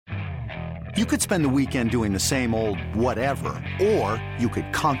You could spend the weekend doing the same old whatever, or you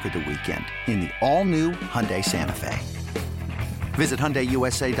could conquer the weekend in the all-new Hyundai Santa Fe. Visit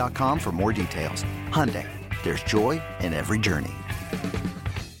HyundaiUSA.com for more details. Hyundai, there's joy in every journey.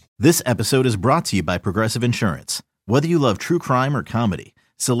 This episode is brought to you by Progressive Insurance. Whether you love true crime or comedy,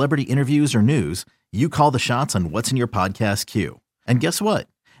 celebrity interviews or news, you call the shots on what's in your podcast queue. And guess what?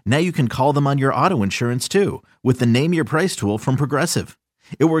 Now you can call them on your auto insurance too with the Name Your Price tool from Progressive.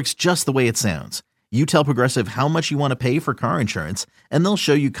 It works just the way it sounds. You tell Progressive how much you want to pay for car insurance, and they'll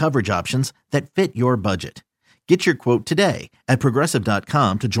show you coverage options that fit your budget. Get your quote today at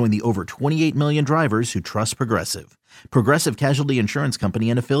Progressive.com to join the over 28 million drivers who trust Progressive. Progressive Casualty Insurance Company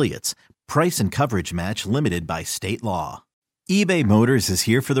and Affiliates. Price and coverage match limited by state law. eBay Motors is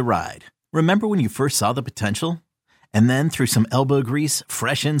here for the ride. Remember when you first saw the potential? And then through some elbow grease,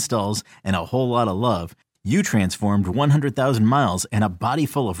 fresh installs, and a whole lot of love, you transformed 100,000 miles and a body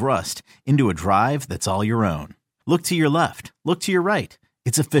full of rust into a drive that's all your own. Look to your left. Look to your right.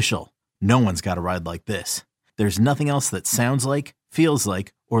 It's official. No one's got a ride like this. There's nothing else that sounds like, feels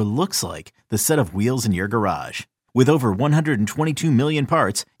like, or looks like the set of wheels in your garage. With over 122 million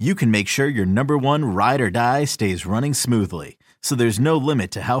parts, you can make sure your number one ride or die stays running smoothly. So there's no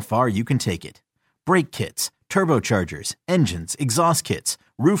limit to how far you can take it. Brake kits, turbochargers, engines, exhaust kits,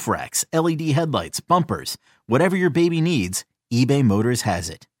 roof racks, LED headlights, bumpers, whatever your baby needs, eBay Motors has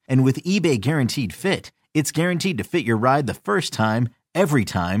it. And with eBay Guaranteed Fit, it's guaranteed to fit your ride the first time, every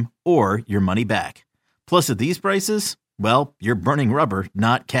time, or your money back. Plus at these prices, well, you're burning rubber,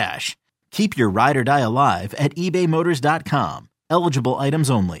 not cash. Keep your ride or die alive at ebaymotors.com. Eligible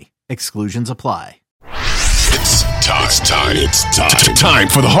items only. Exclusions apply. It's time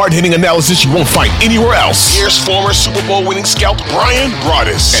for the hard-hitting analysis you won't find anywhere else. Here's former Super Bowl winning scout Brian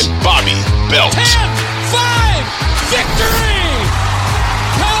Broaddus and Bobby Belt. 10-5 victory!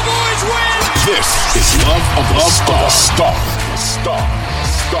 Cowboys win! This is Love of the Star.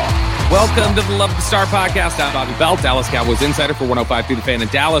 Welcome to the Love of the Star podcast. I'm Bobby Belt, Dallas Cowboys insider for 105 through the Fan in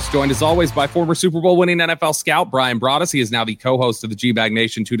Dallas. Joined as always by former Super Bowl winning NFL scout Brian Broaddus. He is now the co-host of the G-Bag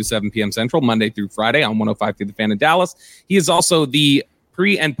Nation 2 to 7 p.m. Central, Monday through Friday on 105 through the Fan in Dallas. He is also the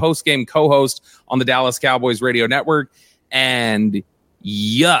pre- and post-game co-host on the Dallas Cowboys radio network. And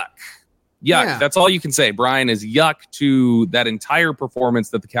yuck. Yeah. That's all you can say. Brian is yuck to that entire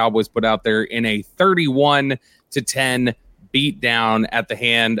performance that the Cowboys put out there in a 31-10 beat down at the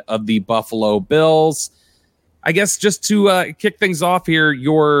hand of the Buffalo Bills. I guess just to kick things off here,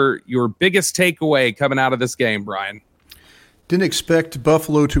 your biggest takeaway coming out of this game, Brian. Didn't expect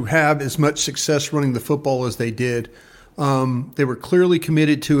Buffalo to have as much success running the football as they did. They were clearly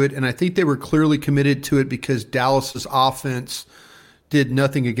committed to it, and I think they were clearly committed to it because Dallas's offense did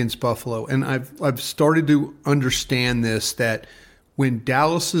nothing against Buffalo. And I've started to understand this, that when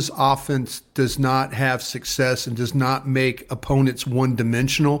Dallas's offense does not have success and does not make opponents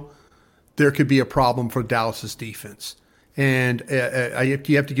one-dimensional, there could be a problem for Dallas's defense. And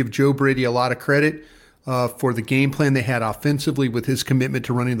you have to give Joe Brady a lot of credit for the game plan they had offensively with his commitment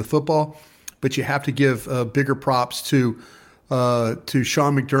to running the football. But you have to give bigger props to Sean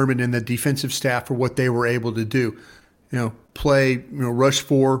McDermott and the defensive staff for what they were able to do. Play, rush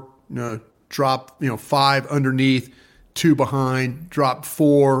 4, drop, 5 underneath, 2 behind, drop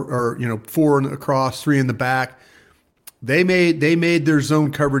 4, or 4 across, 3 in the back. They made their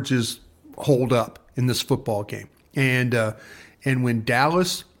zone coverages hold up in this football game. And when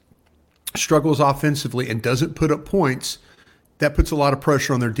Dallas struggles offensively and doesn't put up points, that puts a lot of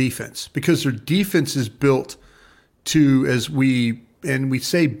pressure on their defense, because their defense is built to, we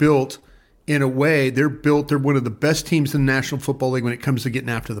say built in a way, they're one of the best teams in the National Football League when it comes to getting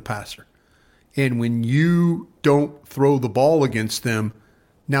after the passer. And when you don't throw the ball against them,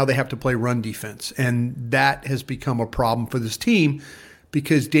 now they have to play run defense. And that has become a problem for this team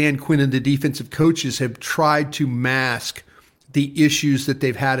because Dan Quinn and the defensive coaches have tried to mask the issues that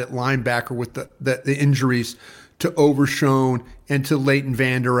they've had at linebacker with the injuries to Overshown and to Leighton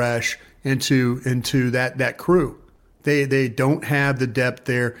Vander Esch and to that crew. They don't have the depth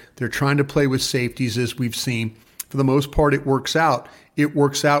there. They're trying to play with safeties, as we've seen. For the most part, it works out. It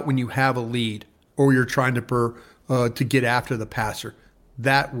works out when you have a lead or you're trying to get after the passer.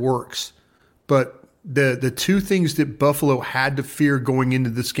 That works. But the two things that Buffalo had to fear going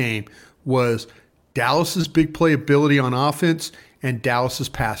into this game was Dallas's big playability on offense and Dallas's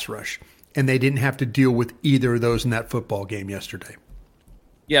pass rush. And they didn't have to deal with either of those in that football game yesterday.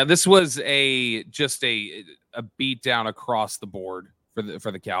 Yeah, this was just a beat down across the board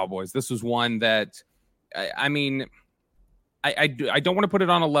for the Cowboys. This was one that, I don't want to put it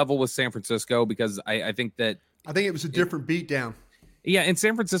on a level with San Francisco because I think it was a different beatdown. Yeah, in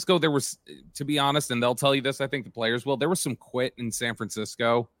San Francisco, there was, to be honest, and they'll tell you this, I think the players will, there was some quit in San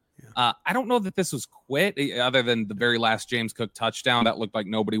Francisco. Yeah. I don't know that this was quit, other than the very last James Cook touchdown. That looked like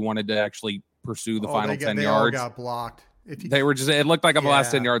nobody wanted to actually pursue the final 10 yards. All got blocked. They were just, it looked like on the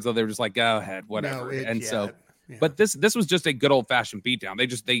last 10 yards, though, they were just like, go ahead, whatever. But this was just a good old-fashioned beatdown.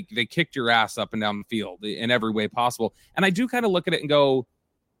 They kicked your ass up and down the field in every way possible. And I do kind of look at it and go,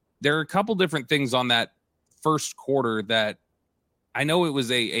 there are a couple different things on that first quarter that I know it was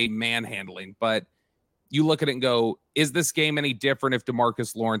a manhandling, but you look at it and go, is this game any different if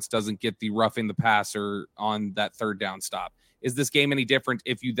DeMarcus Lawrence doesn't get the roughing the passer on that third down stop? Is this game any different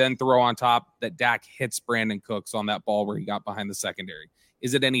if you then throw on top that Dak hits Brandon Cooks on that ball where he got behind the secondary?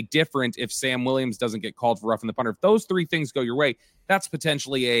 Is it any different if Sam Williams doesn't get called for roughing the punter? If those three things go your way, that's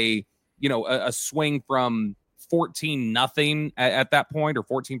potentially a swing from 14-0 at that point, or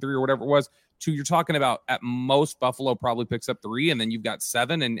 14-3 or whatever it was, to you're talking about at most Buffalo probably picks up 3, and then you've got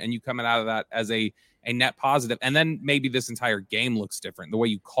 7, and you coming out of that as a net positive. And then maybe this entire game looks different. The way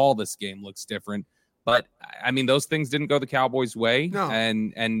you call this game looks different. But I mean, those things didn't go the Cowboys' way. No.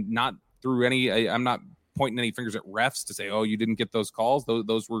 And not through any, I'm not pointing any fingers at refs to say, oh, you didn't get those calls.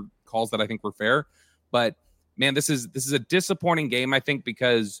 Those were calls that I think were fair. But man, this is a disappointing game, I think,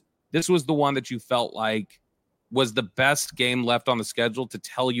 because this was the one that you felt like was the best game left on the schedule to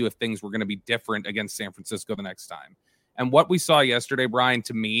tell you if things were going to be different against San Francisco the next time. And what we saw yesterday, Brian,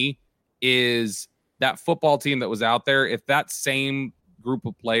 to me, is that football team that was out there. If that same group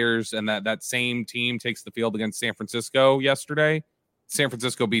of players and that same team takes the field against San Francisco yesterday, San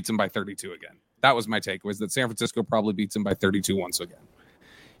Francisco beats them by 32 again. That was my take, was that San Francisco probably beats them by 32 once again.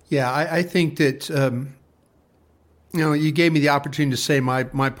 Yeah, I think that, you gave me the opportunity to say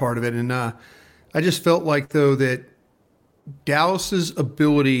my part of it. And I just felt like, though, that Dallas's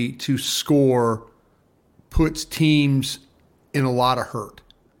ability to score puts teams in a lot of hurt.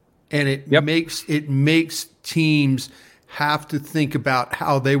 And it makes teams have to think about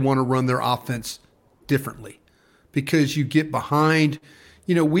how they want to run their offense differently, because you get behind.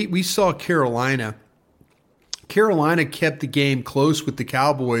 We saw Carolina. Carolina kept the game close with the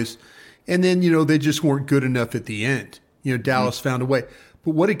Cowboys, and then, they just weren't good enough at the end. Dallas found a way.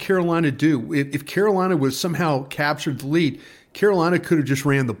 But what did Carolina do? If Carolina was somehow captured the lead, Carolina could have just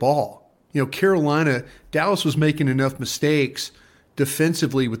ran the ball. Dallas was making enough mistakes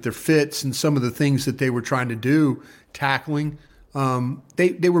defensively with their fits and some of the things that they were trying to do, tackling.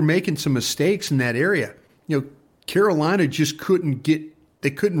 They were making some mistakes in that area. Carolina just couldn't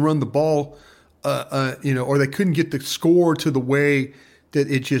run the ball, or they couldn't get the score to the way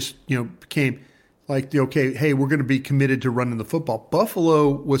that it just, became like, okay, hey, we're going to be committed to running the football. Buffalo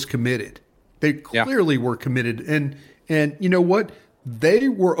was committed. They clearly were committed. And you know what? They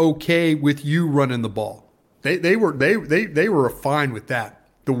were okay with you running the ball. They were fine with that.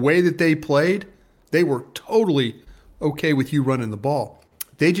 The way that they played, they were totally okay with you running the ball.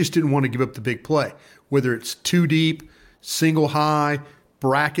 They just didn't want to give up the big play, whether it's too deep, single high,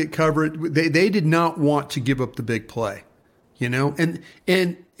 bracket coverage. They did not want to give up the big play,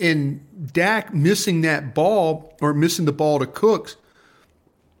 and Dak missing that ball, or missing the ball to Cooks.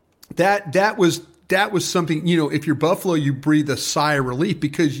 That was something, if you're Buffalo, you breathe a sigh of relief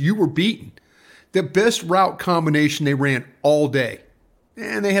because you were beaten. The best route combination they ran all day.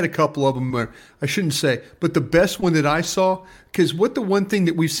 And they had a couple of them, I shouldn't say, but the best one that I saw, because the one thing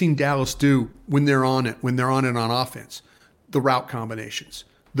that we've seen Dallas do when they're on it on offense, the route combinations,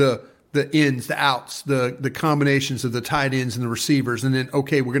 the ins, the outs, the combinations of the tight ends and the receivers, and then,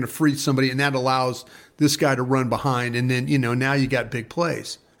 okay, we're going to freeze somebody, and that allows this guy to run behind, and then, now you got big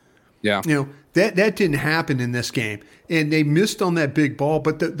plays. Yeah. That didn't happen in this game, and they missed on that big ball,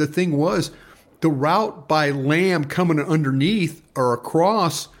 but the thing was, the route by Lamb coming underneath or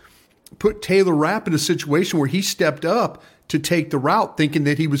across put Taylor Rapp in a situation where he stepped up to take the route thinking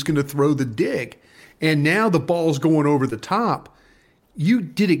that he was going to throw the dig. And now the ball's going over the top. You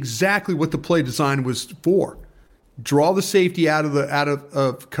did exactly what the play design was for. Draw the safety out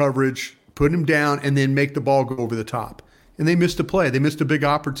of coverage, put him down, and then make the ball go over the top. And they missed a play. They missed a big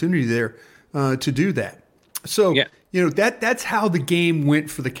opportunity there to do that. So, that's how the game went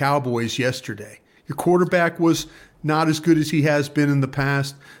for the Cowboys yesterday. Your quarterback was not as good as he has been in the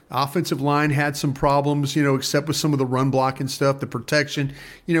past. The offensive line had some problems, except with some of the run blocking stuff, the protection.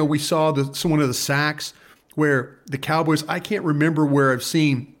 We saw one of the sacks where the Cowboys, I can't remember where I've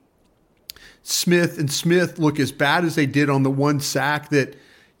seen Smith look as bad as they did on the one sack that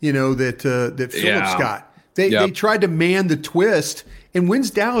Phillips got. They tried to man the twist, and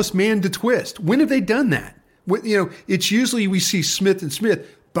when's Dallas manned the twist? When have they done that? It's usually we see Smith,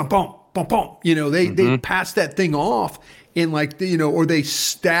 bum, bum, bum, bum. They pass that thing off, and or they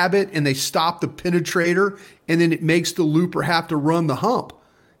stab it and they stop the penetrator, and then it makes the looper have to run the hump.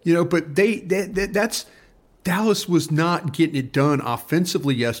 But that's Dallas was not getting it done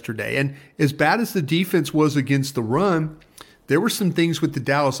offensively yesterday. And as bad as the defense was against the run, there were some things with the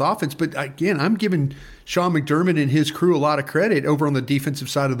Dallas offense. But again, I'm giving Sean McDermott and his crew a lot of credit over on the defensive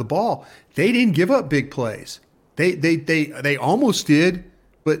side of the ball. They didn't give up big plays. They almost did.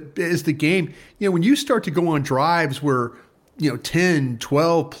 But as the game, when you start to go on drives where, 10,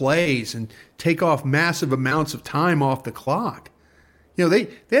 12 plays and take off massive amounts of time off the clock, they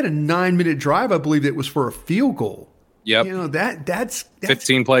had a 9-minute drive, I believe, that was for a field goal. Yep. That's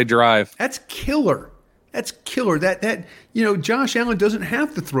 15-play drive. That's killer. That's killer. That Josh Allen doesn't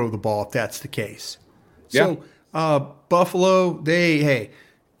have to throw the ball if that's the case. Yeah. So Buffalo,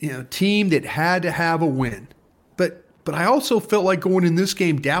 team that had to have a win. But I also felt like going in this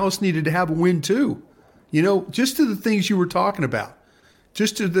game, Dallas needed to have a win too. Just to the things you were talking about.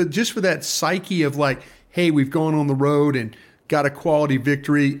 Just for that psyche of like, hey, we've gone on the road and got a quality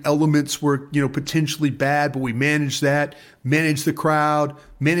victory. Elements were, potentially bad, but we managed that, managed the crowd,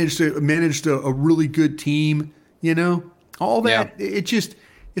 managed a really good team, all that. Yeah.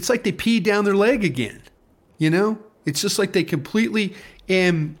 It's like they peed down their leg again, It's just like they completely,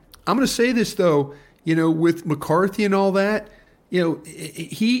 and I'm going to say this though, with McCarthy and all that,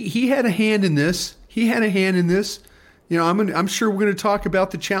 he had a hand in this. I'm sure we're going to talk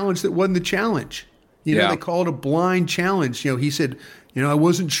about the challenge that wasn't the challenge. They call it a blind challenge. He said, I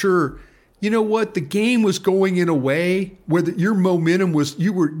wasn't sure. You know what? The game was going in a way where your momentum was,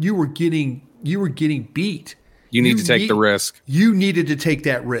 you were getting beat. You need to take the risk. You needed to take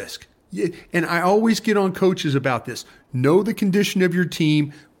that risk. And I always get on coaches about this. Know the condition of your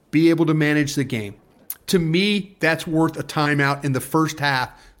team, be able to manage the game. To me, that's worth a timeout in the first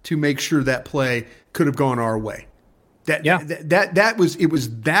half to make sure that play could have gone our way. It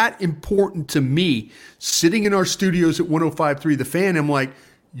was that important to me sitting in our studios at 105.3 The Fan. I'm like,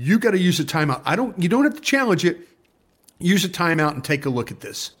 you got to use a timeout. You don't have to challenge it. Use a timeout and take a look at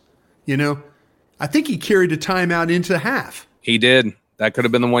this. I think he carried a timeout into half. He did. That could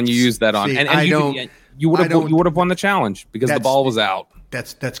have been the one you used that on. See, and you would have won the challenge because the ball was out.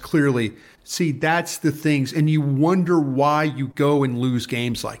 That's clearly, that's the things. And you wonder why you go and lose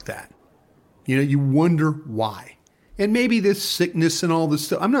games like that. You wonder why. And maybe this sickness and all this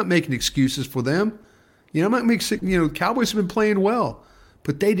stuff. I'm not making excuses for them. I'm not making, Cowboys have been playing well,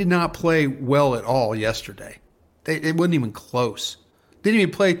 but they did not play well at all yesterday. It wasn't even close. Didn't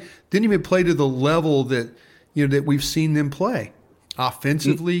even play to the level that, that we've seen them play.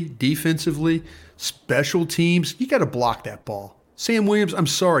 Offensively, defensively, special teams. You got to block that ball. Sam Williams, I'm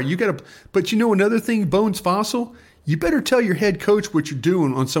sorry. You got to, but another thing, Bones Fossil, you better tell your head coach what you're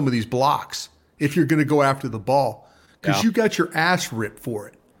doing on some of these blocks if you're going to go after the ball. Because you got your ass ripped for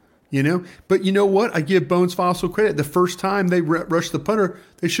it, But you know what? I give Bones Fossil credit. The first time they rushed the punter,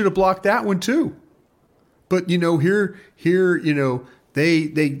 they should have blocked that one too. But here,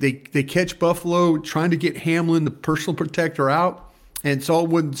 they catch Buffalo trying to get Hamlin, the personal protector, out, and so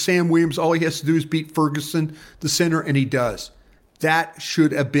when Sam Williams, all he has to do is beat Ferguson, the center, and he does. That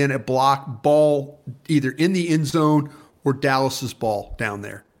should have been a block ball, either in the end zone or Dallas's ball down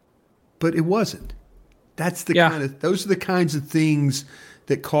there, but it wasn't. That's those are the kinds of things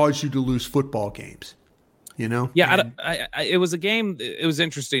that cause you to lose football games, Yeah, it was a game. It was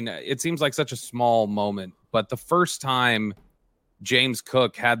interesting. It seems like such a small moment, but the first time James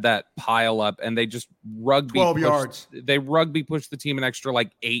Cook had that pile up and they just 12 yards. They rugby pushed the team an extra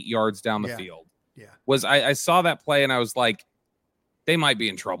 8 yards down the field. Yeah. I saw that play and I was like, they might be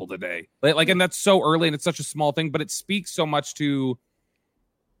in trouble today. And that's so early and it's such a small thing, but it speaks so much to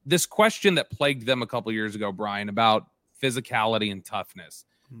this question that plagued them a couple years ago, Brian, about physicality and toughness.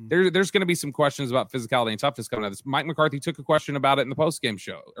 There's going to be some questions about physicality and toughness coming out of this. Mike McCarthy took a question about it in the postgame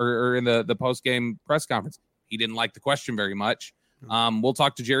show or in the postgame press conference. He didn't like the question very much. We'll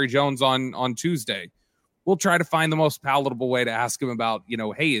talk to Jerry Jones on Tuesday. We'll try to find the most palatable way to ask him about,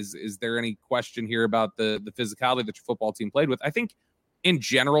 hey, is there any question here about the physicality that your football team played with? I think in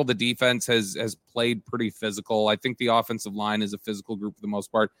general, the defense has played pretty physical. I think the offensive line is a physical group for the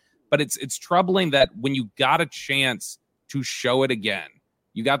most part, but it's troubling that when you got a chance to show it again,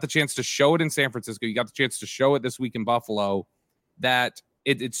 you got the chance to show it in San Francisco, you got the chance to show it this week in Buffalo, that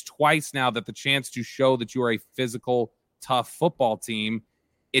it's twice now that the chance to show that you are a physical, tough football team,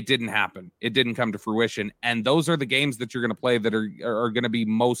 it didn't happen. It didn't come to fruition. And those are the games that you're going to play that are going to be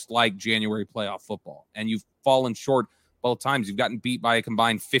most like January playoff football. And you've fallen short both times. You've gotten beat by a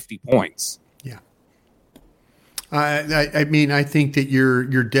combined 50 points. Yeah. I mean, I think that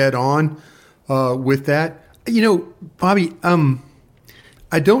you're dead on with that. Bobby,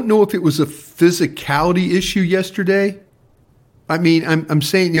 I don't know if it was a physicality issue yesterday. I mean, I'm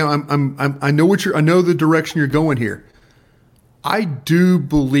saying, I know I know the direction you're going here. I do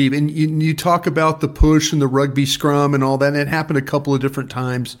believe, and you talk about the push and the rugby scrum and all that, and it happened a couple of different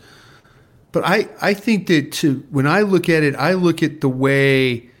times. But I think that when I look at it, I look at the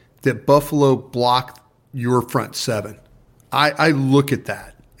way that Buffalo blocked your front seven. I look at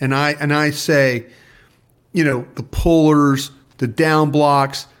that, and I say, the pullers, the down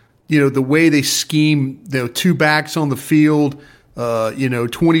blocks, the way they scheme, two backs on the field,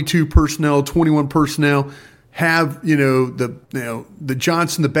 22 personnel, 21 personnel, have, the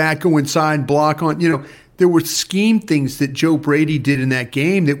Johnson, the back go inside and block on, there were scheme things that Joe Brady did in that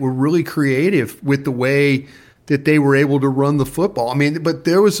game that were really creative with the way that they were able to run the football. I mean, but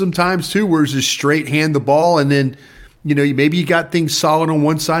there was some times too where it was just straight hand the ball, and then, maybe you got things solid on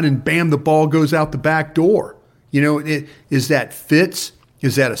one side and bam, the ball goes out the back door. Is that fits?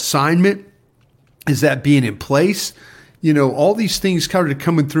 Is that assignment? Is that being in place? All these things started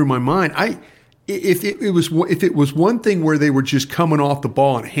coming through my mind. If it was one thing where they were just coming off the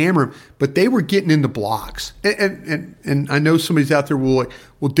ball and hammering, but they were getting into blocks. And I know somebody's out there will like,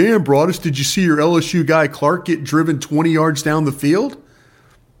 well, damn, Broadus, did you see your LSU guy Clark get driven 20 yards down the field?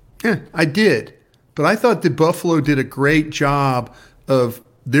 Yeah, I did. But I thought that Buffalo did a great job of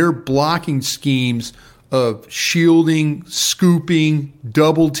their blocking schemes of shielding, scooping,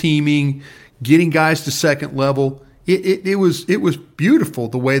 double teaming, getting guys to second level. It was beautiful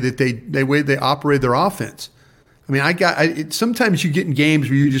the way that they operate their offense. I mean, sometimes you get in games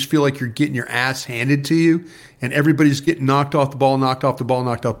where you just feel like you're getting your ass handed to you, and everybody's getting knocked off the ball. I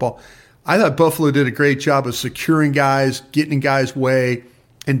thought Buffalo did a great job of securing guys, getting in guys' way,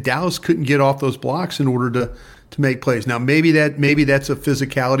 and Dallas couldn't get off those blocks in order to make plays. Now maybe that's a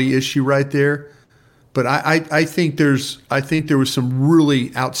physicality issue right there. But I think there was some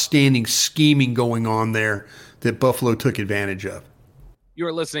really outstanding scheming going on there that Buffalo took advantage of. You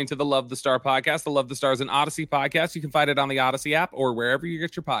are listening to the Love the Star podcast. The Love the Star is an Odyssey podcast. You can find it on the Odyssey app or wherever you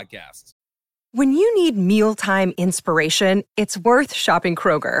get your podcasts. When you need mealtime inspiration, it's worth shopping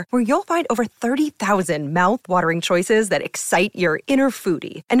Kroger, where you'll find over 30,000 mouth-watering choices that excite your inner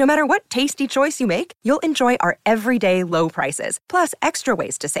foodie. And no matter what tasty choice you make, you'll enjoy our everyday low prices, plus extra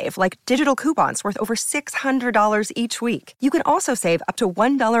ways to save, like digital coupons worth over $600 each week. You can also save up to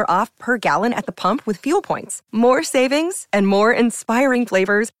 $1 off per gallon at the pump with fuel points. More savings and more inspiring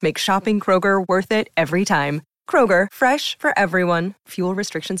flavors make shopping Kroger worth it every time. Kroger, fresh for everyone. Fuel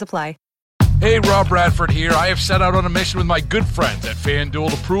restrictions apply. Hey, Rob Bradford here. I have set out on a mission with my good friends at FanDuel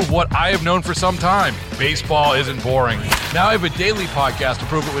to prove what I have known for some time. Baseball isn't boring. Now I have a daily podcast to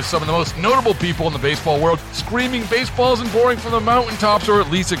prove it with some of the most notable people in the baseball world, screaming baseball isn't boring from the mountaintops, or at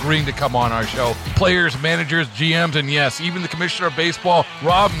least agreeing to come on our show. Players, managers, GMs, and yes, even the commissioner of baseball,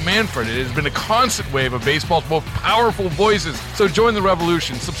 Rob Manfred. It has been a constant wave of baseball's most powerful voices. So join the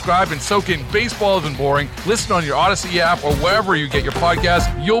revolution. Subscribe and soak in Baseball Isn't Boring. Listen on your Odyssey app or wherever you get your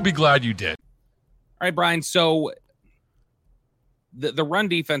podcast. You'll be glad you did. All right, Brian. So the run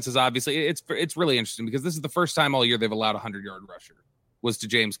defense is obviously it's really interesting because this is the first time all year they've allowed a 100-yard rusher was to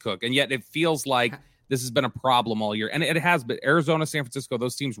James Cook, and yet it feels like this has been a problem all year, and it has been. Arizona, San Francisco,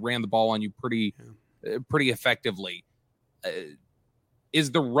 those teams ran the ball on you pretty effectively. Is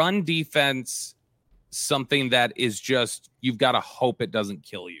the run defense something that is just you've got to hope it doesn't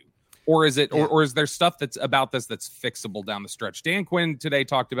kill you, or is it, or is there stuff that's about this that's fixable down the stretch? Dan Quinn today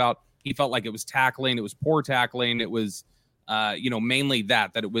talked about. He felt like it was tackling. It was poor tackling. It was, mainly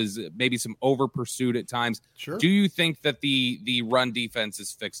that it was maybe some over pursuit at times. Sure. Do you think that the run defense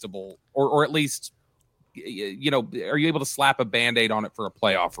is fixable, or at least, are you able to slap a Band-Aid on it for a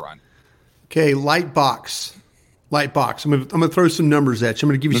playoff run? Okay, light box. I'm gonna throw some numbers at you. I'm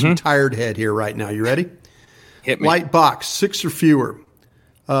gonna give you some tired head here right now. You ready? Hit me. Light box, 6 or fewer.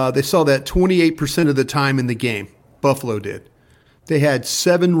 They saw that 28% of the time in the game. Buffalo did. They had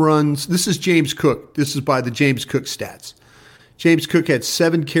 7 runs. This is James Cook. This is by the James Cook stats. James Cook had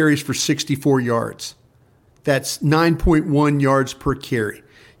 7 carries for 64 yards. That's 9.1 yards per carry.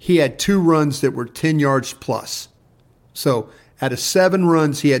 He had 2 runs that were 10 yards plus. So out of 7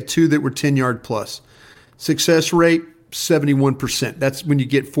 runs, he had 2 that were 10-yard plus. Success rate, 71%. That's when you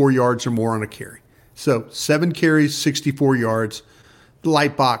get 4 yards or more on a carry. So 7 carries, 64 yards. The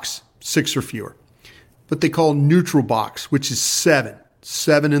light box, 6 or fewer. What they call neutral box, which is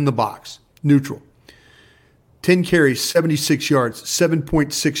 7 in the box, neutral. 10 carries, 76 yards,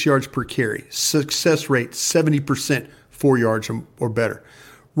 7.6 yards per carry. Success rate, 70%, 4 yards or better.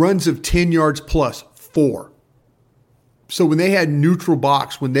 Runs of 10 yards plus, 4. So when they had neutral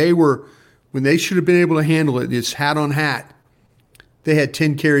box, when they were when they should have been able to handle it, it's hat on hat. They had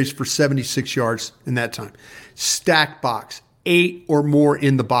 10 carries for 76 yards in that time. Stack box, 8 or more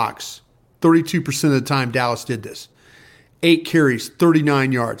in the box. 32% of the time Dallas did this. 8 carries,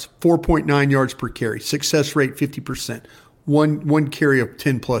 39 yards, 4.9 yards per carry. Success rate, 50%. One carry of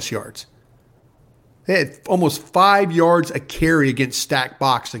 10-plus yards. They had almost 5 yards a carry against stack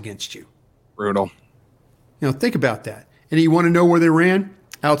box against you. Brutal. Think about that. And you want to know where they ran?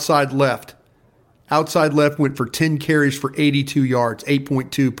 Outside left. Outside left went for 10 carries for 82 yards,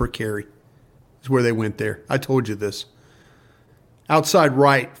 8.2 per carry is where they went there. I told you this. Outside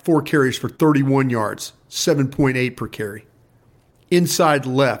right, 4 carries for 31 yards, 7.8 per carry. Inside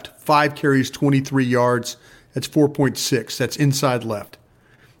left, 5 carries, 23 yards. That's 4.6. That's inside left.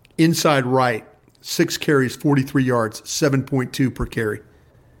 Inside right, 6 carries, 43 yards, 7.2 per carry.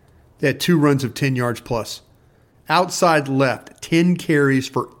 They had 2 runs of 10 yards plus. Outside left, 10 carries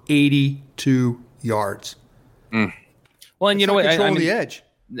for 82 yards. Mm. Well, and you know what? Controlling the edge.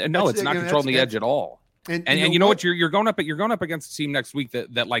 No, it's not controlling the edge at all. And you know what? You're going up against a team next week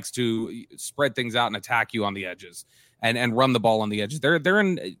that likes to spread things out and attack you on the edges and run the ball on the edges.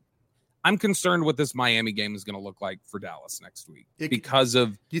 I'm concerned what this Miami game is going to look like for Dallas next week because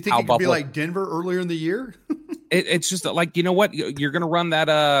of. Do you think it could be like Denver earlier in the year? It's just like, you know what? You're going to run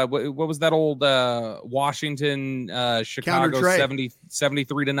that. What was that old Washington Chicago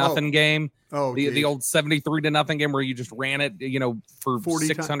 73-0 game? Oh, the old 73-0 game where you just ran it, for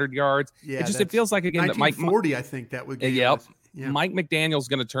 600 yards. Yeah, it feels like a game that Mike 40. I think that would. Yep. Yeah. Mike McDaniel's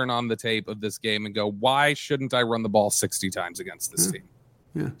going to turn on the tape of this game and go, "Why shouldn't I run the ball 60 times against this team?"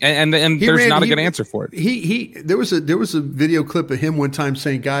 Yeah. And there's not a good answer for it. There was a video clip of him one time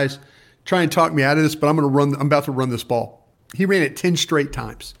saying, "Guys, try and talk me out of this, but I'm about to run this ball." He ran it 10 straight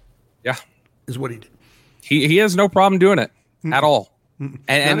times. Yeah. Is what he did. He has no problem doing it at all.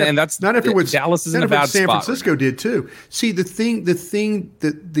 And that's not after what Dallas is in a bad San spot. Francisco did too. See, the thing that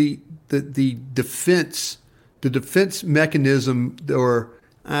the defense mechanism, or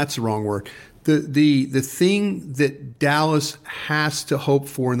that's the wrong word. The thing that Dallas has to hope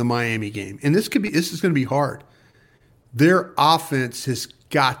for in the Miami game, and this is going to be hard. Their offense has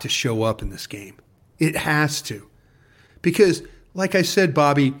got to show up in this game. It has to. Because, like I said,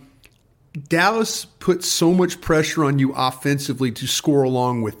 Bobby, Dallas puts so much pressure on you offensively to score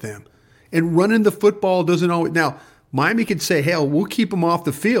along with them. And running the football doesn't always. Now, Miami could say, hell, we'll keep them off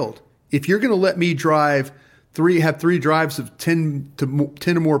the field. If you're going to let me have 3 drives of 10 or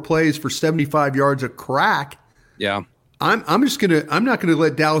more plays for 75 yards a crack, yeah, I'm not going to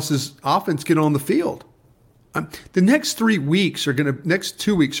let Dallas's offense get on the field. The next 2 weeks are going to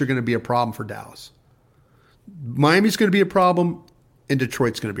be a problem for Dallas. Miami's going to be a problem, and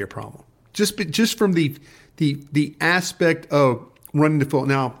Detroit's going to be a problem. Just from the aspect of running the field.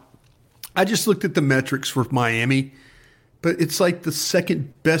 Now, I just looked at the metrics for Miami, but it's like the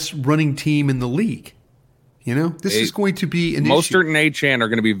second best running team in the league. This is going to be an Mostert issue. and Achane are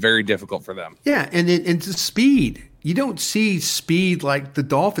going to be very difficult for them. Yeah, and the speed. You don't see speed like the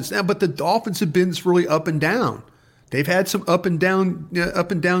Dolphins now, but the Dolphins have been really up and down. They've had some up and down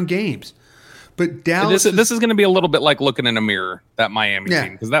games. But Dallas, this is going to be a little bit like looking in a mirror, that Miami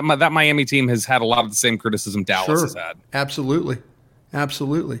team, because that Miami team has had a lot of the same criticism Dallas has had. Absolutely.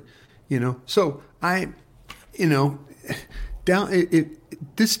 So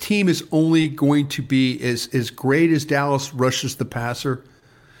this team is only going to be as great as Dallas rushes the passer.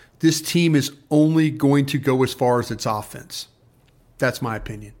 This team is only going to go as far as its offense. That's my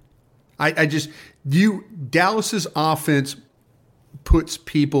opinion. Dallas's offense puts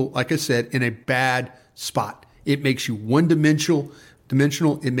people, like I said, in a bad spot. It makes you one-dimensional.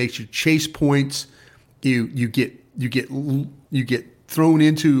 It makes you chase points. You get thrown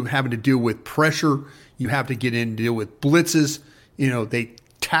into having to deal with pressure. You have to get in and deal with blitzes. They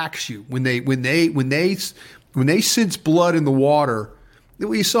tax you when they sense blood in the water.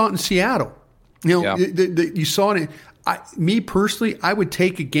 We saw it in Seattle. You saw it. Me personally, I would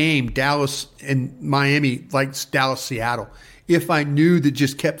take a game, Dallas and Miami, like Dallas-Seattle, if I knew that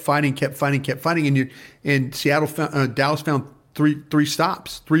just kept fighting, and Dallas found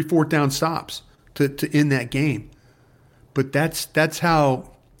three fourth down stops to end that game. But that's how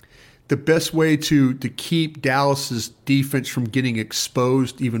the best way to keep Dallas's defense from getting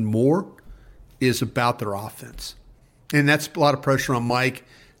exposed even more is about their offense. And that's a lot of pressure on Mike.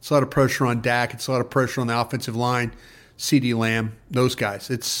 It's a lot of pressure on Dak. It's a lot of pressure on the offensive line, CeeDee Lamb, those guys.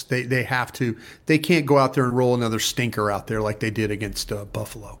 They have to. They can't go out there and roll another stinker out there like they did against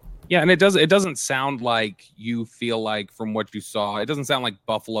Buffalo. Yeah, and it doesn't sound like you feel like, from what you saw, it doesn't sound like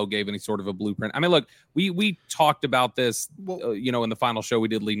Buffalo gave any sort of a blueprint. I mean, look, we talked about this, in the final show we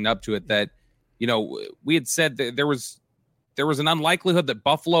did leading up to it, that we had said that there was an unlikelihood that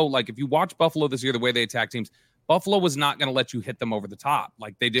Buffalo, like if you watch Buffalo this year, the way they attack teams, Buffalo was not going to let you hit them over the top.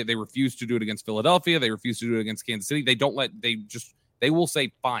 Like they did. They refused to do it against Philadelphia. They refused to do it against Kansas City. They will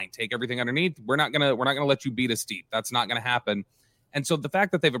say, fine, take everything underneath. We're not going to let you beat us deep. That's not going to happen. And so the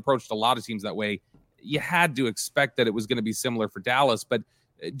fact that they've approached a lot of teams that way, you had to expect that it was going to be similar for Dallas. But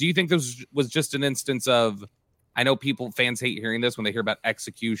do you think this was just an instance of, I know fans hate hearing this when they hear about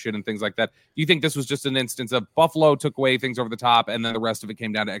execution and things like that. Do you think this was just an instance of Buffalo took away things over the top and then the rest of it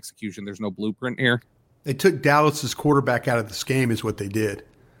came down to execution? There's no blueprint here. They took Dallas's quarterback out of this game is what they did.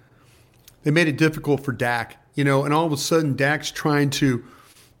 They made it difficult for Dak, and all of a sudden Dak's trying to,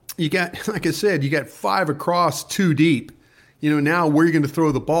 like I said, you got 5 across, 2 deep. Now where are you going to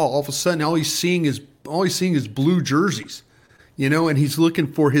throw the ball? All of a sudden, all he's seeing is blue jerseys, and he's looking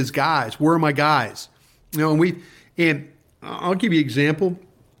for his guys. Where are my guys? And I'll give you an example.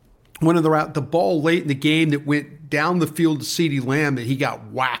 One of the ball late in the game that went down the field to CeeDee Lamb that he got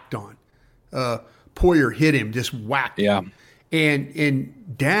whacked on. Poyer hit him, just whacked him.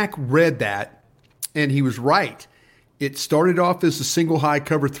 And Dak read that, and he was right. It started off as a single high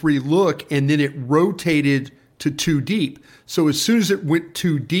cover 3 look, and then it rotated to 2 deep. So as soon as it went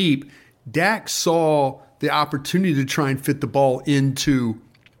 2 deep, Dak saw the opportunity to try and fit the ball into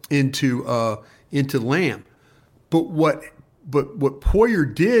Lamb. But what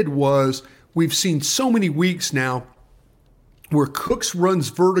Poyer did was, we've seen so many weeks now where Cooks runs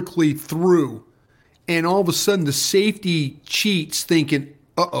vertically through, and all of a sudden the safety cheats, thinking,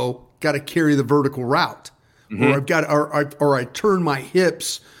 got to carry the vertical route, or I turn my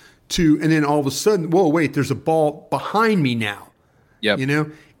hips to, and then all of a sudden, whoa, wait, there's a ball behind me now. Yep.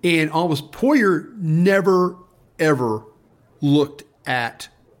 And all of a sudden, Poyer never ever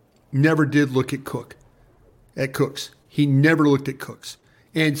never did look at Cooks. He never looked at Cooks.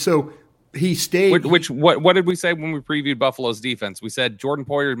 And so he stayed. What did we say when we previewed Buffalo's defense? We said Jordan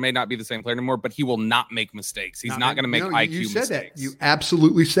Poyer may not be the same player anymore, but he will not make mistakes. He's not going to make IQ you said mistakes. That. You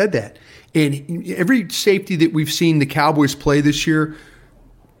absolutely said that. And every safety that we've seen the Cowboys play this year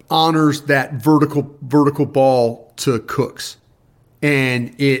honors that vertical ball to Cooks,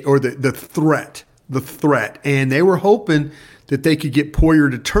 and the threat. And they were hoping that they could get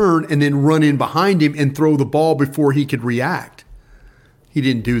Poyer to turn and then run in behind him and throw the ball before he could react. He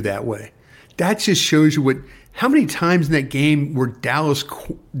didn't do that way. That just shows you how many times in that game were Dallas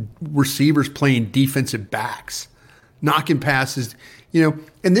receivers playing defensive backs, knocking passes, and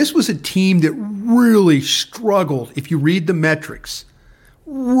this was a team that really struggled. If you read the metrics,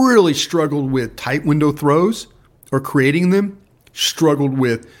 really struggled with tight window throws or creating them, struggled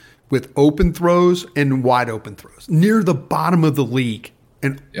with open throws and wide open throws, near the bottom of the league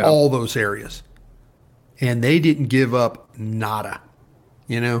in all those areas. And they didn't give up nada.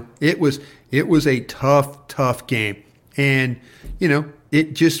 It was a tough game. And,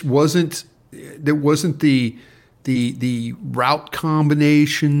 it just wasn't, there wasn't the route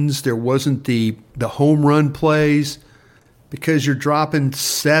combinations. There wasn't the home run plays, because you're dropping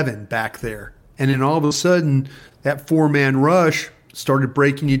 7 back there. And then all of a sudden that 4-man rush started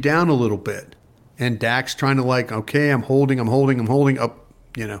breaking you down a little bit. And Dak's trying to I'm holding up,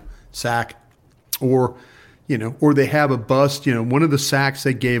 sack. Or they have a bust. One of the sacks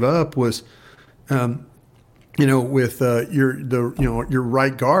they gave up was, with your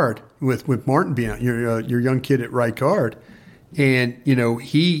right guard, with Martin being out, your young kid at right guard. And,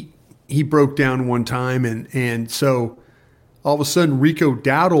 he broke down one time. And so all of a sudden Rico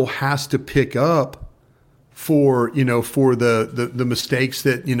Dowdle has to pick up for the mistakes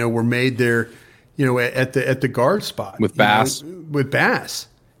that, were made there, at the guard spot. With Bass. With Bass.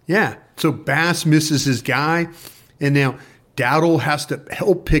 Yeah. So Bass misses his guy, and now Dowdle has to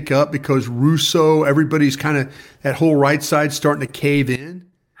help pick up because Russo, everybody's kind of, that whole right side starting to cave in.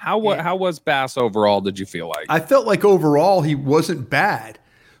 How was Bass overall, did you feel like? I felt like overall he wasn't bad.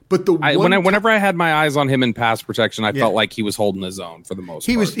 But whenever I had my eyes on him in pass protection, I felt like he was holding his own for the most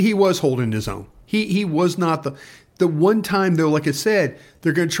part. He was holding his own. He was not the one time, though, like I said,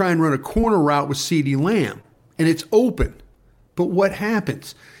 they're going to try and run a corner route with CeeDee Lamb, and it's open. But what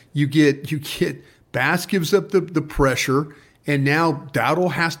happens? You get Bass gives up the pressure, and now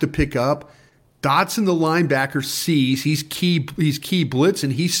Dowdle has to pick up. Dotson, the linebacker, sees he's key blitz,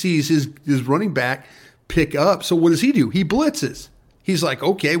 and he sees his running back pick up. So what does he do? He blitzes. He's like,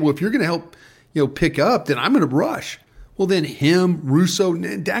 okay, well, if you're going to help, pick up, then I'm going to rush. Well, then him, Russo,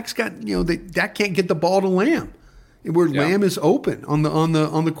 Dak's got, Dak can't get the ball to Lamb, where Lamb is open on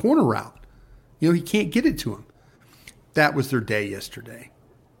the corner route. He can't get it to him. That was their day yesterday.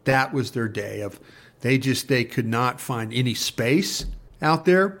 That was their day of they could not find any space out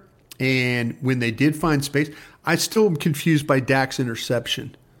there, And when they did find space, I still am confused by Dak's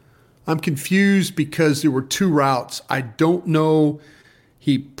interception. I'm confused because there were two routes. I don't know.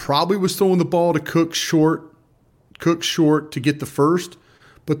 He probably was throwing the ball to Cook short to get the first.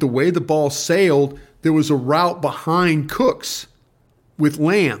 But the way the ball sailed, there was a route behind Cooks with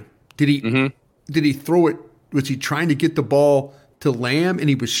Lamb. Did he throw it? Was he trying to get the ball to Lamb and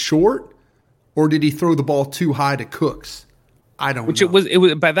he was short? Or did he throw the ball too high to Cooks? I don't know. It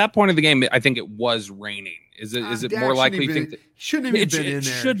was by that point of the game, I think it was raining. Is it more likely you think that shouldn't have been in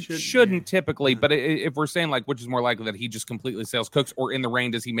there? Shouldn't typically, but if we're saying like which is more likely that he just completely sails Cooks, or in the rain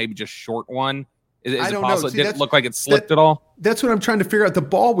does he maybe just short one? Is it possible? Did it look like it slipped at all? That's what I'm trying to figure out. The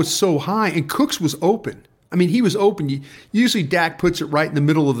ball was so high and Cooks was open. I mean, he was open. Usually Dak puts it right in the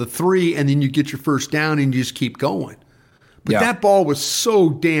middle of the three and then you get your first down and you just keep going. But that ball was so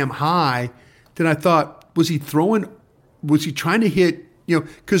damn high that I thought, was he trying to hit,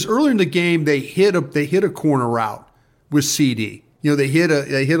 because earlier in the game they hit a corner route with CD. They hit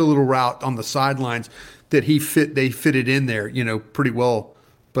a little route on the sidelines that they fitted in there, pretty well.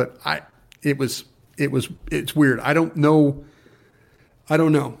 But it's weird. I don't know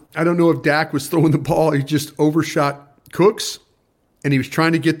if Dak was throwing the ball. He just overshot Cooks, and he was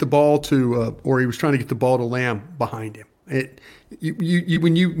trying to get the ball to Lamb behind him.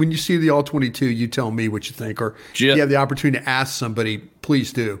 When you see the all 22, you tell me what you think, or if you have the opportunity to ask somebody,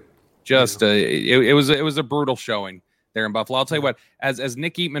 please do. It was a brutal showing there in Buffalo. I'll tell you what, as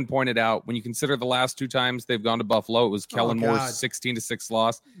Nick Eatman pointed out, when you consider the last two times they've gone to Buffalo, it was Kellen Moore's 16-6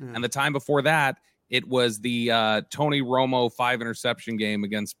 loss, and the time before that, it was the Tony Romo 5 interception game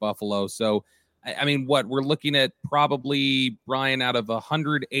against Buffalo. So, I mean, we're looking at probably, Brian, out of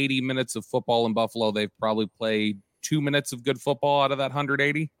 180 minutes of football in Buffalo, they've probably played 2 minutes of good football out of that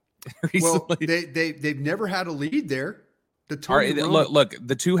 180 recently. Well, they've never had a lead there. Look,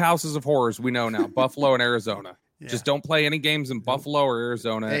 the two houses of horrors we know now, Buffalo and Arizona. Yeah. Just don't play any games in Buffalo or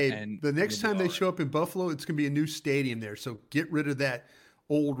Arizona. Hey, the next time they show up in Buffalo, it's going to be a new stadium there. So get rid of that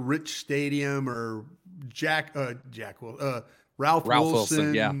old Rich Stadium or Ralph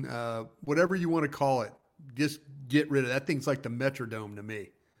Wilson, whatever you want to call it. Just get rid of that. Thing's like the Metrodome to me.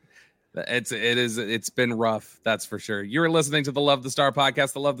 It's been rough, that's for sure. You're listening to the Love the Star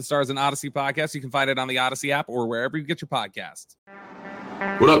podcast. The Love the Star is an Odyssey podcast. You can find it on the Odyssey app or wherever you get your podcasts.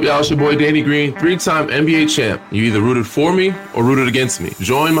 What up, y'all? It's your boy Danny Green, 3-time NBA champ. You either rooted for me or rooted against me.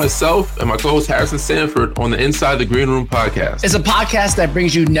 Join myself and my co-host Harrison Sanford on the Inside the Green Room podcast. It's a podcast that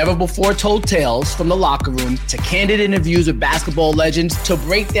brings you never-before-told tales from the locker room to candid interviews with basketball legends to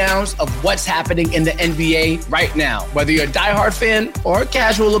breakdowns of what's happening in the NBA right now. Whether you're a diehard fan or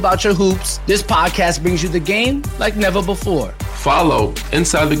casual about your hoops, this podcast brings you the game like never before. Follow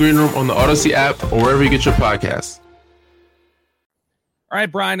Inside the Green Room on the Odyssey app or wherever you get your podcasts. All right,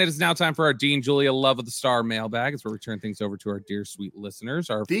 Brian, it is now time for our Dean Julia Love of the Star mailbag. As we return things over to our dear, sweet listeners.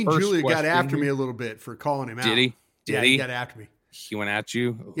 Dean Julia got after me a little bit for calling him out. Did he? He got after me. He went at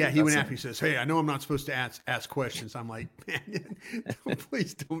you? Yeah, he went after me. He says, hey, I know I'm not supposed to ask questions. I'm like, man,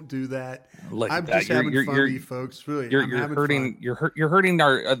 please don't do that. I'm just having fun with you folks. Really, you're hurting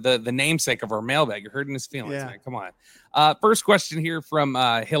our the namesake of our mailbag. You're hurting his feelings, man. Come on. First question here from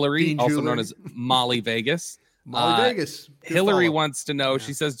Hillary, also known as Molly Vegas. Vegas. Hillary wants to know,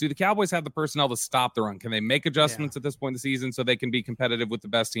 she says, do the Cowboys have the personnel to stop the run? Can they make adjustments at this point in the season so they can be competitive with the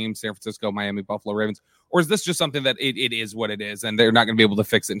best teams, San Francisco, Miami, Buffalo, Ravens? Or is this just something that it is what it is and they're not going to be able to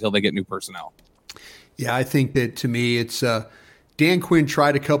fix it until they get new personnel? Yeah, I think that to me, it's Dan Quinn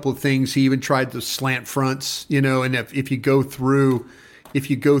tried a couple of things. He even tried the slant fronts, and if you go through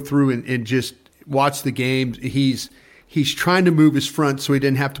and just watch the game, He's trying to move his front so he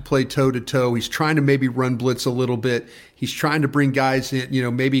didn't have to play toe-to-toe. He's trying to maybe run blitz a little bit. He's trying to bring guys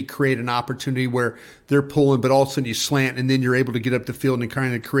in, maybe create an opportunity where they're pulling, but all of a sudden you slant, and then you're able to get up the field and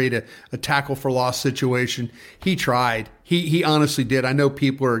kind of create a tackle for loss situation. He tried. He honestly did. I know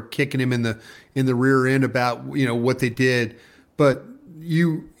people are kicking him in the rear end about what they did, but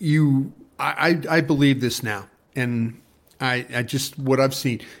I believe this now, and I just what I've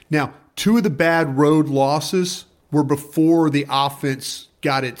seen now. Two of the bad road losses were before the offense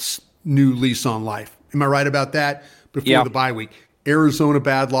got its new lease on life. Am I right about that? Before the bye week. Arizona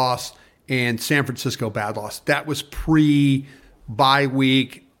bad loss and San Francisco bad loss. That was pre-bye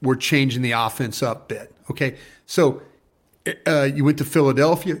week. We're changing the offense up a bit. Okay, so you went to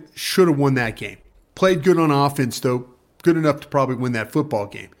Philadelphia, should have won that game. Played good on offense, though, good enough to probably win that football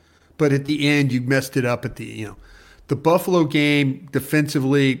game. But at the end, you messed it up at the Buffalo game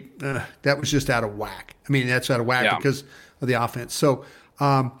defensively, that was just out of whack. I mean, that's out of whack because of the offense. So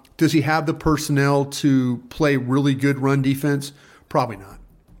does he have the personnel to play really good run defense? Probably not.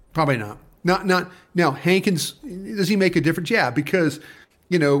 Probably not. Not now. Hankins, does he make a difference? Yeah, because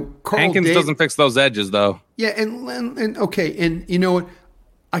Carl Hankins doesn't fix those edges though. Yeah, and okay, and you know what?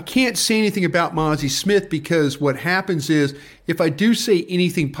 I can't say anything about Mozzie Smith because what happens is if I do say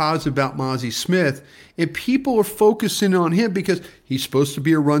anything positive about Mozzie Smith, and people are focusing on him because he's supposed to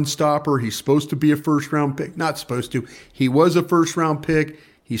be a run stopper, he's supposed to be a first-round pick. Not supposed to. He was a first-round pick.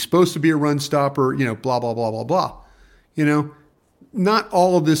 He's supposed to be a run stopper, blah, blah, blah, blah, blah. Not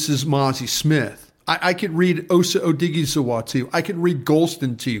all of this is Mozzie Smith. I could read Osa Odighizuwa to you. I could read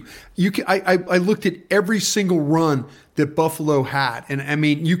Golston to you. I looked at every single run that Buffalo had. And I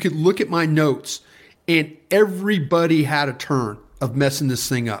mean, you could look at my notes and everybody had a turn of messing this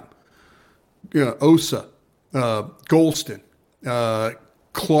thing up. Osa, Golston,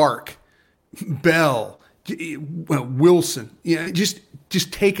 Clark, Bell, Wilson.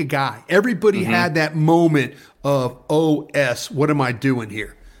 Just take a guy. Everybody had that moment of, what am I doing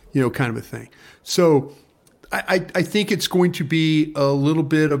here? Kind of a thing. So I think it's going to be a little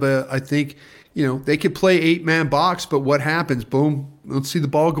bit of I think, they could play 8-man box, but what happens? Boom. Let's see the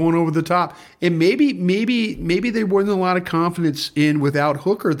ball going over the top. And maybe there wasn't a lot of confidence in without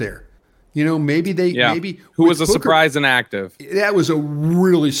Hooker there. Maybe who was a Hooker, surprise inactive. That was a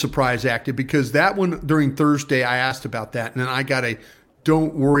really surprise active because that one during Thursday, I asked about that. And then I got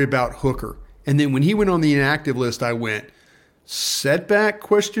don't worry about Hooker. And then when he went on the inactive list, I went, setback ?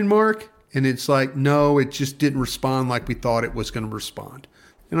 And it's like, no, it just didn't respond like we thought it was going to respond.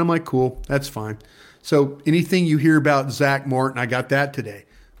 And I'm like, cool, that's fine. So anything you hear about Zach Martin, I got that today.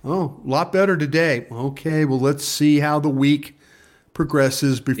 Oh, a lot better today. Okay, well, let's see how the week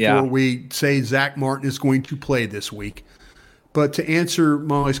progresses before we say Zach Martin is going to play this week. But to answer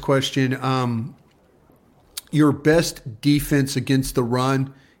Molly's question, your best defense against the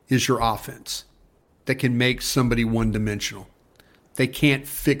run is your offense that can make somebody one-dimensional. They can't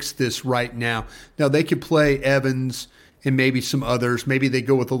fix this right now. Now, they could play Evans and maybe some others. Maybe they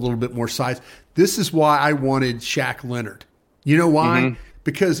go with a little bit more size. This is why I wanted Shaq Leonard. You know why?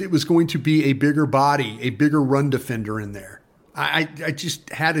 Because it was going to be a bigger body, a bigger run defender in there. I just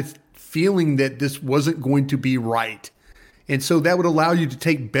had a feeling that this wasn't going to be right. And so that would allow you to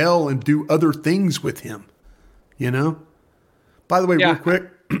take Bell and do other things with him. By the way, real quick,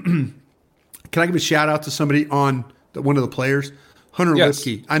 can I give a shout out to somebody on one of the players? Hunter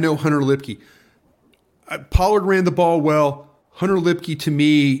Lipke. I know Hunter Lipke. Pollard ran the ball well. Hunter Lipke, to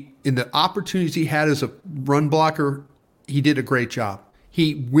me, in the opportunities he had as a run blocker, he did a great job.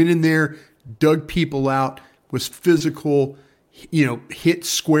 He went in there, dug people out, was physical, hit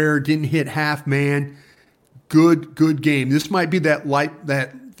square, didn't hit half man. Good game. This might be that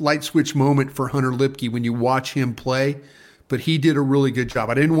light switch moment for Hunter Lipke when you watch him play, but he did a really good job.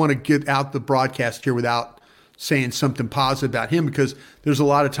 I didn't want to get out the broadcast here without saying something positive about him because there's a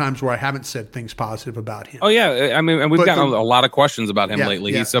lot of times where I haven't said things positive about him. Oh, yeah. I mean, and we've gotten a lot of questions about him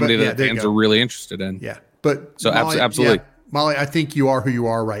lately. He's somebody that fans are really interested in. Yeah. But so Molly, absolutely. Yeah, Molly, I think you are who you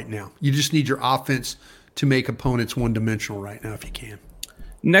are right now. You just need your offense to make opponents one-dimensional right now if you can.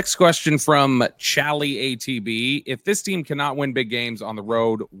 Next question from Chally ATB. If this team cannot win big games on the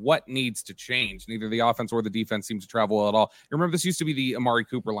road, what needs to change? Neither the offense or the defense seems to travel well at all. Remember, this used to be the Amari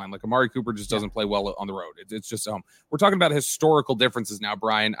Cooper line. Like, Amari Cooper just doesn't play well on the road. It's just home. We're talking about historical differences now,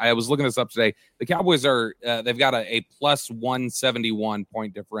 Brian. I was looking this up today. The Cowboys are they've got a plus 171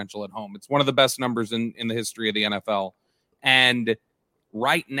 point differential at home. It's one of the best numbers in the history of the NFL. And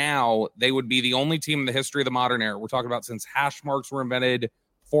right now, they would be the only team in the history of the modern era. We're talking about since hash marks were invented,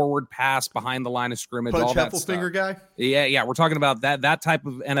 forward pass behind the line of scrimmage, Punch all that stuff. Finger guy? Yeah. We're talking about that type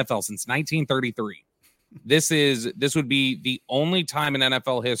of NFL since 1933. This would be the only time in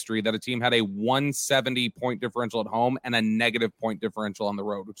NFL history that a team had a 170 point differential at home and a negative point differential on the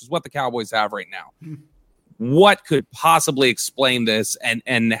road, which is what the Cowboys have right now. What could possibly explain this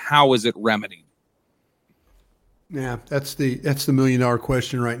and how is it remedied? Yeah, that's the $1 million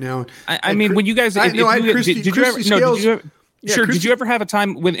question right now. I mean, when you guys, did you ever have a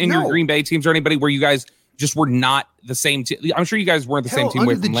time in your Green Bay teams or anybody where you guys just were not the same team? I'm sure you guys weren't the same team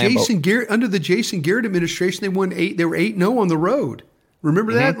away from Lambeau. Under the Jason Garrett administration, they won 8. They were 8-0 on the road.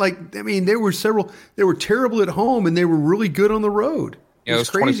 Remember that? Like, I mean, there were several. They were terrible at home and they were really good on the road. Yeah, it was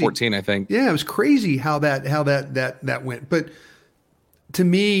 2014, I think. Yeah, it was crazy how that went. But to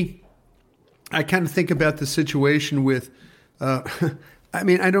me, I kind of think about the situation with. I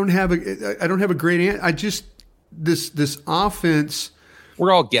mean, I don't have a great answer. I just. This offense,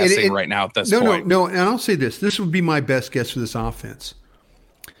 we're all guessing right now at this point. No, and I'll say this. This would be my best guess for this offense.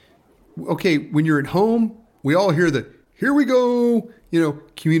 Okay, when you're at home, we all hear here we go,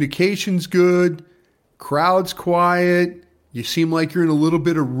 communication's good, crowd's quiet, You seem like you're in a little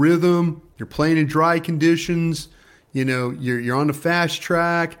bit of rhythm. You're playing in dry conditions. You're on the fast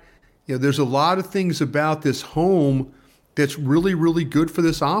track. There's a lot of things about this home that's really, really good for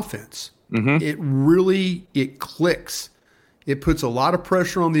this offense. Mm-hmm. It clicks. It puts a lot of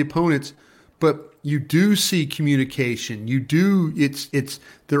pressure on the opponents, but you do see communication.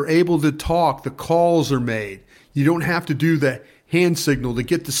 They're able to talk. The calls are made. You don't have to do the hand signal to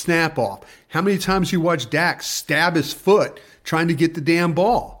get the snap off. How many times you watch Dak stab his foot trying to get the damn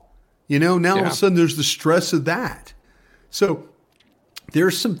ball? Now all of a sudden there's the stress of that. So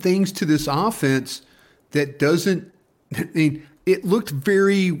there's some things to this offense that doesn't, it looked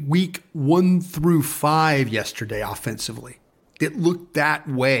very week 1 through 5 yesterday offensively. It looked that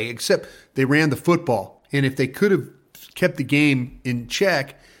way, except they ran the football. And if they could have kept the game in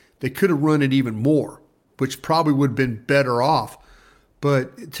check, they could have run it even more, which probably would have been better off.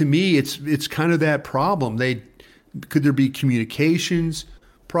 But to me, it's kind of that problem. Could there be communications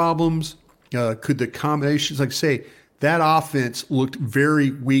problems? Could the combinations, like I say, that offense looked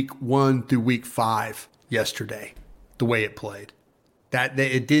very week 1 through week 5 yesterday, the way it played.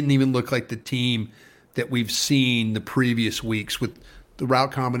 It didn't even look like the team that we've seen the previous weeks with the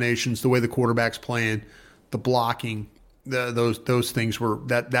route combinations, the way the quarterback's playing, the blocking. Those things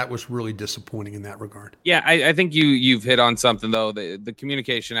that was really disappointing in that regard. Yeah, I think you've hit on something though. The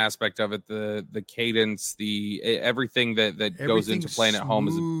communication aspect of it, the cadence, everything that goes into playing at home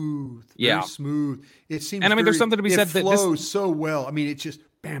is very smooth. It seems, and there's something to be said that flows so well. It's just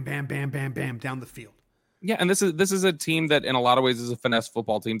bam, bam, bam, bam, bam down the field. Yeah, and this is a team that in a lot of ways is a finesse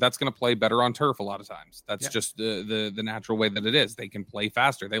football team that's going to play better on turf a lot of times. That's just the natural way that it is. They can play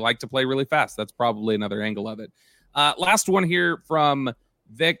faster. They like to play really fast. That's probably another angle of it. Last one here from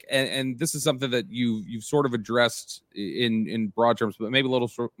Vic, and this is something that you've sort of addressed in broad terms, but maybe a little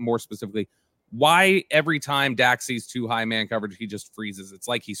more specifically. Why every time Dak sees too high man coverage, he just freezes? It's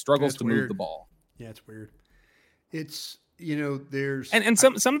like he struggles to move the ball. Yeah, it's weird. It's there's and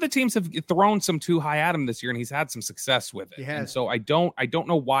some of the teams have thrown some too high at him this year, and he's had some success with it. And so I don't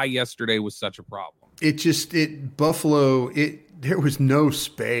know why yesterday was such a problem. Buffalo. There was no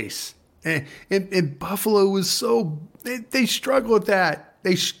space. And Buffalo was they struggle with that.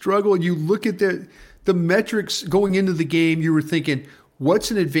 They struggle. You look at the metrics going into the game, you were thinking, what's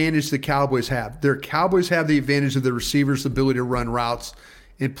an advantage the Cowboys have? Their Cowboys have the advantage of the receivers' ability to run routes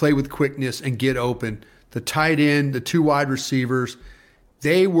and play with quickness and get open. The tight end, the 2 wide receivers,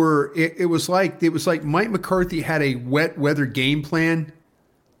 it was like Mike McCarthy had a wet weather game plan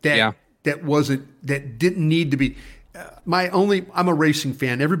that didn't need to be. I'm a racing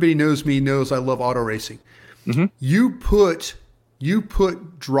fan. Everybody knows I love auto racing. Mm-hmm. You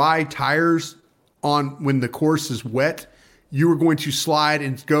put dry tires on when the course is wet, you are going to slide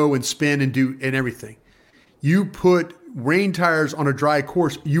and go and spin and do and everything. You put rain tires on a dry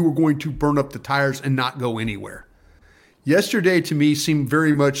course, you were going to burn up the tires and not go anywhere. Yesterday to me seemed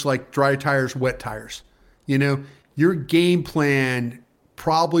very much like dry tires, wet tires. Your game plan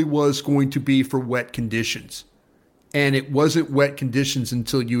probably was going to be for wet conditions. And it wasn't wet conditions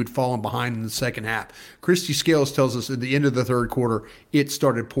until you had fallen behind in the second half. Christy Scales tells us at the end of the third quarter, it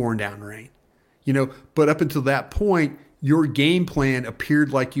started pouring down rain. But up until that point, your game plan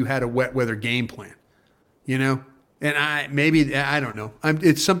appeared like you had a wet weather game plan. And I don't know.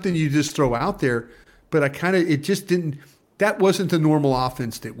 It's something you just throw out there, but it just didn't. That wasn't the normal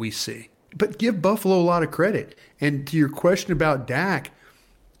offense that we see. But give Buffalo a lot of credit. And to your question about Dak,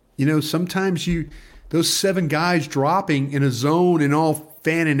 sometimes those 7 guys dropping in a zone and all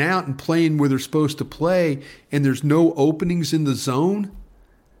fanning out and playing where they're supposed to play, and there's no openings in the zone.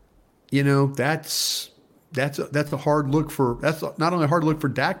 That's a hard look for. That's not only a hard look for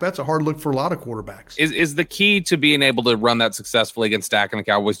Dak, but that's a hard look for a lot of quarterbacks. Is the key to being able to run that successfully against Dak and the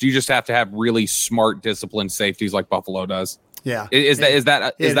Cowboys? Do you just have to have really smart, disciplined safeties like Buffalo does? Yeah. Is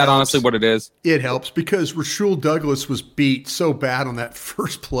that honestly what it is? It helps because Rasul Douglas was beat so bad on that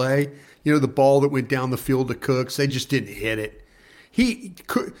first play. The ball that went down the field to Cooks, they just didn't hit it.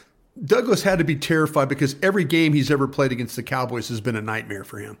 Douglas had to be terrified because every game he's ever played against the Cowboys has been a nightmare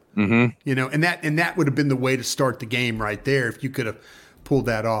for him. Mm-hmm. And that would have been the way to start the game right there if you could have pulled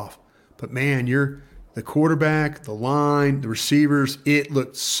that off. But man, you're the quarterback, the line, the receivers. It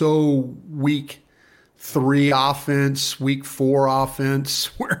looked so week 3 offense, week 4 offense,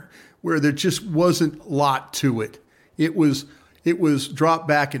 where there just wasn't a lot to it. It was drop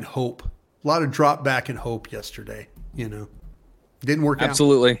back and hope. A lot of drop back and hope yesterday. Didn't work out.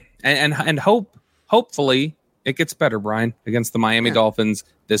 Absolutely. And hopefully it gets better, Brian, against the Miami Dolphins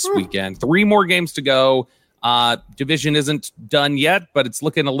this weekend. 3 more games to go. Division isn't done yet, but it's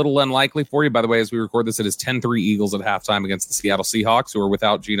looking a little unlikely for you. By the way, as we record this, it is 10-3 Eagles at halftime against the Seattle Seahawks, who are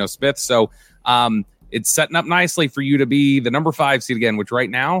without Geno Smith. So it's setting up nicely for you to be the number 5 seed again, which right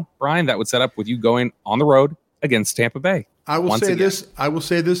now, Brian, that would set up with you going on the road against Tampa Bay. I will say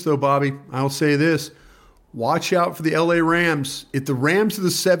this, though, Bobby. I will say this. Watch out for the LA Rams. If the Rams are the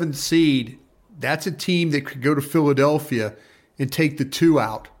 7th seed, that's a team that could go to Philadelphia and take the 2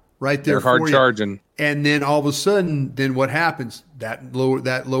 out right there. They're hard charging. And then all of a sudden, then what happens? That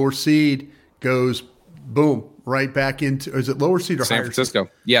lower seed goes boom right back into. Is it lower seed or San higher Francisco?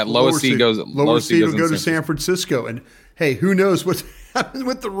 Seed? Yeah, lowest seed goes. Lower seed will go to San Francisco. And hey, who knows what's happening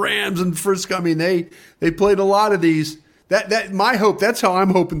with the Rams and Frisco? I mean, they played a lot of these. That my hope. That's how I'm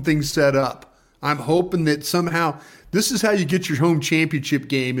hoping things set up. I'm hoping that somehow this is how you get your home championship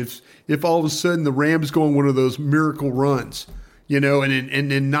game. If all of a sudden the Rams go on one of those miracle runs, and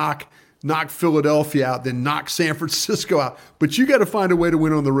then knock Philadelphia out, then knock San Francisco out. But you got to find a way to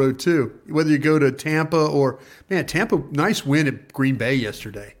win on the road too. Whether you go to Tampa or Tampa, nice win at Green Bay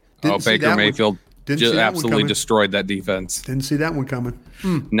yesterday. Baker Mayfield just absolutely destroyed that defense. Didn't see that one coming.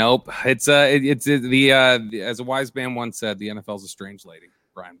 Nope. It's the as a wise man once said, the NFL's a strange lady.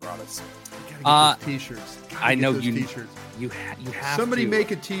 Brian brought us. T-shirts. I know you. T-shirts. You have somebody to.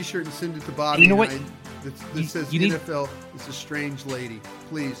 make a T-shirt and send it to Bobby. You know what? That says NFL is a strange lady.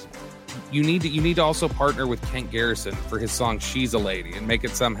 Please. You need to also partner with Kent Garrison for his song "She's a Lady" and make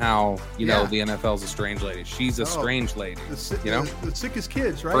it somehow the NFL's a strange lady. She's a strange lady. The sickest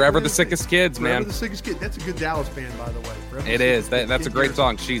kids, right? Forever the sickest kids, man. Forever the sickest kids. That's a good Dallas band, by the way. It is. That's a great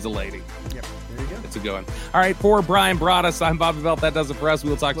song. She's a lady. Yep. There you go. It's a good one. All right, for Brian Broaddus, I'm Bobby Belt. That does it for us. We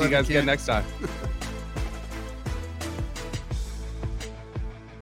will talk to you guys again next time.